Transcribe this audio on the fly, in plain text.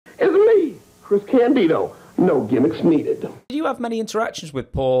is me, Chris Candido. No gimmicks needed. Did you have many interactions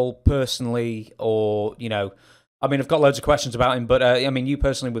with Paul personally, or, you know, I mean, I've got loads of questions about him, but I mean, you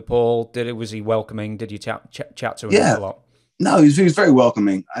personally with Paul, was he welcoming? Did you chat to him a lot? No, he was very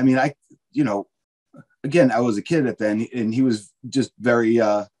welcoming. I mean, again, I was a kid at then, and he was just very,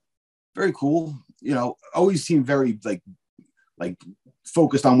 very cool. You know, always seemed very like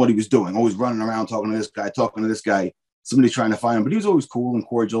focused on what he was doing. Always running around talking to this guy, somebody trying to find him. But he was always cool and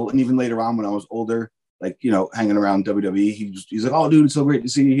cordial. And even later on, when I was older, like, you know, hanging around WWE, he's like, "Oh, dude, it's so great to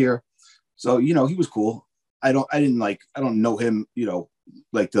see you here." So, you know, he was cool. I don't know him, you know,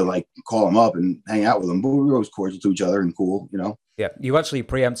 like to like call him up and hang out with him, but we were always cordial to each other and cool, you know. Yeah, you actually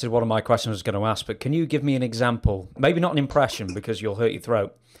preempted one of my questions I was going to ask, but can you give me an example? Maybe not an impression because you'll hurt your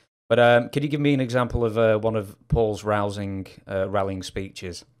throat, but can you give me an example of one of Paul's rallying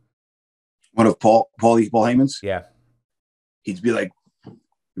speeches? One of Paul Heyman's? Yeah. He'd be like,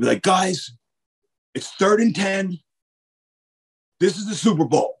 "Guys, it's 3rd and 10. This is the Super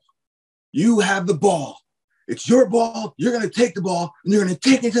Bowl. You have the ball. It's your ball. You're going to take the ball, and you're going to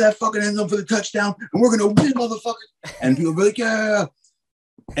take it to that fucking end zone for the touchdown, and we're going to win, motherfuckers." And people be like, "Yeah."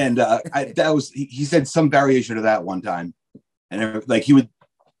 And he said some variation of that one time. And like he would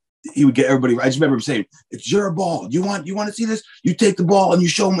get everybody. I just remember him saying, "It's your ball. You want to see this? You take the ball and you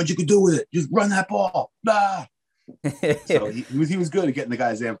show them what you can do with it. Just run that ball." Bah. So he was good at getting the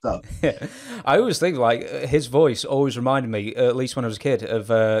guys amped up. I always think like his voice always reminded me, at least when I was a kid,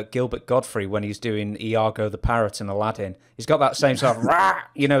 of Gilbert Godfrey when he's doing Iago the parrot in Aladdin. He's got that same sort of rah,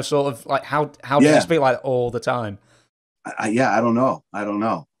 you know, sort of like how does he speak like all the time? I don't know,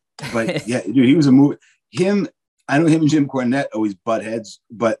 but yeah, dude, he was a movie. I know him and Jim Cornette always butt heads,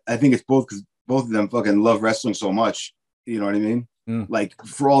 but I think it's both because both of them fucking love wrestling so much. You know what I mean? Like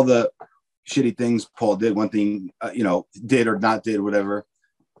for all the shitty things Paul did, one thing, you know, did or not did, whatever,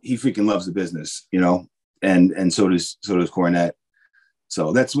 he freaking loves the business, you know, and so does Cornette.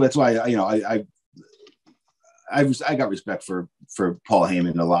 So that's why, you know, I got respect for Paul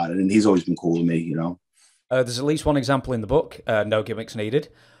Heyman a lot, and he's always been cool to me, you know. There's at least one example in the book, No Gimmicks Needed,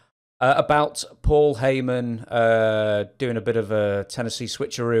 about Paul Heyman doing a bit of a Tennessee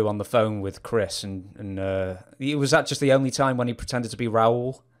switcheroo on the phone with Chris, and was that just the only time when he pretended to be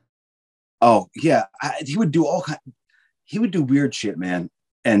Raul? Oh yeah, he would do he would do weird shit, man,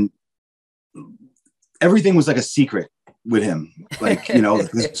 and everything was like a secret with him. Like, you know,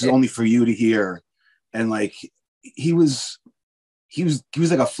 this is only for you to hear, and like he was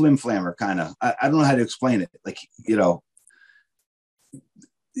like a flim flammer kind of. I don't know how to explain it. Like, you know,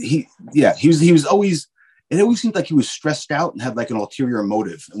 he was always. It always seemed like he was stressed out and had like an ulterior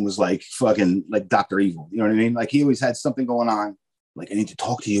motive and was like fucking like Dr. Evil. You know what I mean? Like he always had something going on. Like, I need to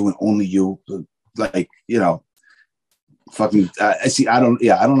talk to you and only you. Like, you know, fucking. I don't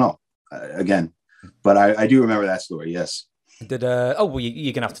know. Again, but I do remember that story. Yes. Did well,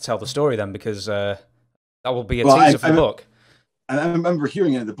 you're gonna have to tell the story then, because that will be a teaser for the book. I remember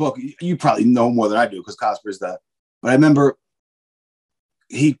hearing it in the book. You probably know more than I do because Cosper's that. But I remember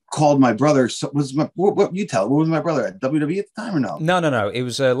he called my brother. What you tell? What was my brother at WWE at the time or no? No. It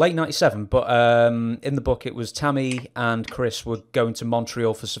was late '97, but in the book it was Tammy and Chris were going to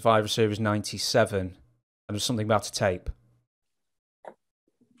Montreal for Survivor Series '97, and there was something about a tape.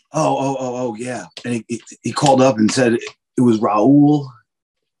 Oh, yeah. And he called up and said it was Raul,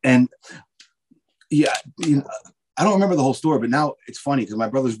 and yeah, you know, I don't remember the whole story, but now it's funny because my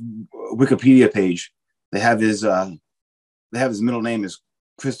brother's Wikipedia page, they have his middle name is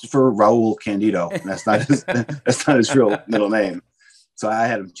Christopher Raul Candido. And that's not his real middle name. So I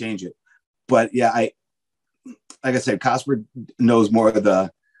had him change it. But yeah, like I said, Cosper knows more of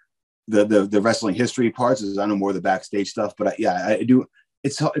the wrestling history parts, as I know more of the backstage stuff. But I do.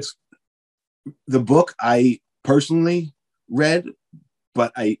 It's the book I personally read,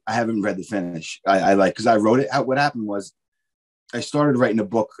 but I haven't read the finish. I like, because I wrote it. What happened was I started writing a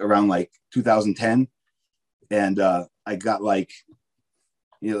book around like 2010, and I got like,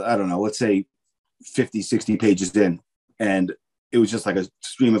 you know, I don't know, let's say 50, 60 pages in, and it was just like a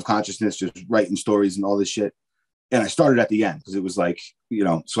stream of consciousness, just writing stories and all this shit. And I started at the end because it was like, you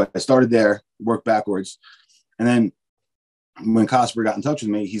know, so I started there, worked backwards, and then when Cosper got in touch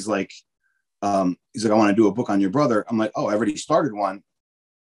with me, he's like, I want to do a book on your brother. I'm like, oh, I already started one.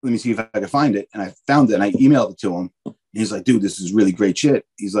 Let me see if I can find it. And I found it and I emailed it to him. And he's like, dude, this is really great shit.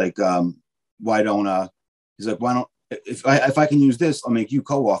 He's like, why don't if I can use this, I'll make you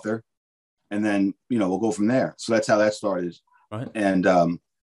co-author, and then, you know, we'll go from there. So that's how that started. Right. And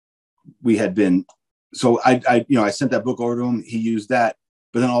we had been, so I sent that book over to him. He used that,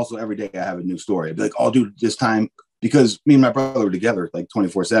 but then also every day I have a new story. I'd be like, oh, dude, this time because me and my brother were together like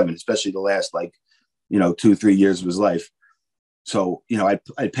 24/7, especially the last like, 2-3 years of his life. So,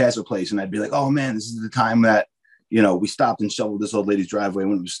 I'd pass a place and I'd be like, oh man, this is the time that, we stopped and shoveled this old lady's driveway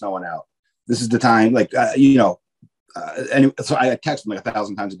when it was snowing out. This is the time, like, and so I text him like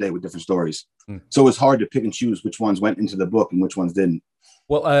 1,000 times a day with different stories. So it's hard to pick and choose which ones went into the book and which ones didn't.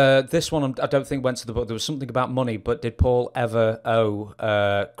 Well, this one I don't think went to the book. There was something about money, but did Paul ever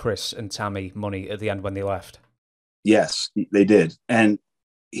owe Chris and Tammy money at the end when they left? Yes, they did. And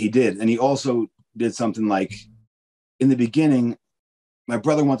he did. And he also did something like, in the beginning, my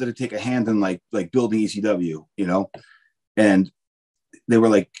brother wanted to take a hand in like building ECW, and they were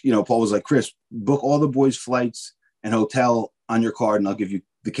like, Paul was like, Chris, book all the boys' flights and hotel on your card and I'll give you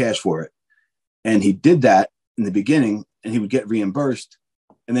the cash for it. And he did that in the beginning and he would get reimbursed.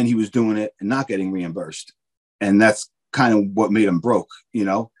 And then he was doing it and not getting reimbursed. And that's kind of what made him broke,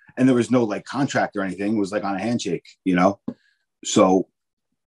 and there was no like contract or anything. It was like on a handshake, so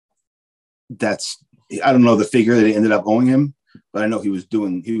I don't know the figure that he ended up owing him, but I know he was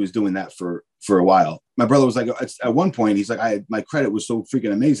doing that for a while. My brother was like, at one point, he's like, my credit was so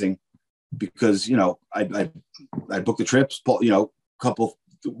freaking amazing because, I booked the trips, couple,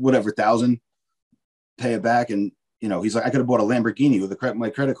 whatever, 1,000, pay it back. And, he's like, I could have bought a Lamborghini with my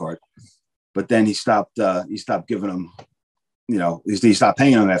credit card, but then he stopped giving him, he stopped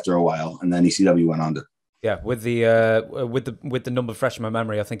paying him after a while. And then ECW went under. Yeah, with the number fresh in my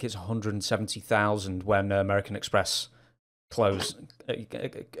memory, I think it's 170,000 when American Express cut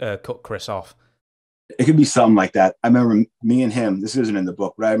Chris off. It could be something like that. I remember me and him. This isn't in the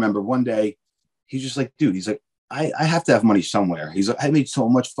book, but I remember one day he's just like, dude. He's like, I have to have money somewhere. He's like, I made so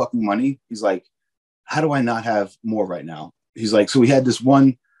much fucking money. He's like, how do I not have more right now? He's like, so we had this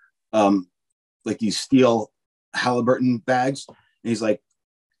one, like these steel Halliburton bags, and he's like,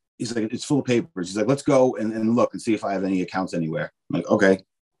 it's full of papers. He's like, let's go and look and see if I have any accounts anywhere. I'm like, okay.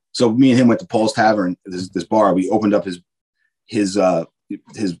 So me and him went to Paul's Tavern, this bar. We opened up his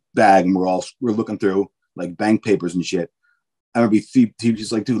bag and we're looking through like bank papers and shit. I remember he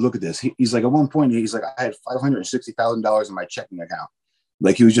was like, dude, look at this. He's like, at one point, he's like, I had $560,000 in my checking account.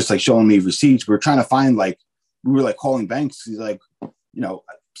 Like he was just like showing me receipts. We were trying to find we were like calling banks. He's like,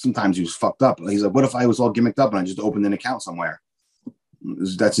 sometimes he was fucked up. He's like, what if I was all gimmicked up and I just opened an account somewhere?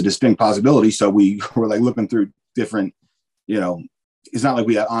 That's a distinct possibility. So we were like looking through different, it's not like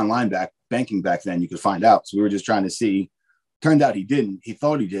we had online banking back then. You could find out. So we were just trying to see. Turned out he didn't. He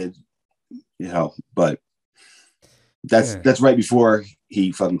thought he did, but that's right before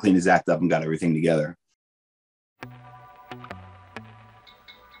he fucking cleaned his act up and got everything together.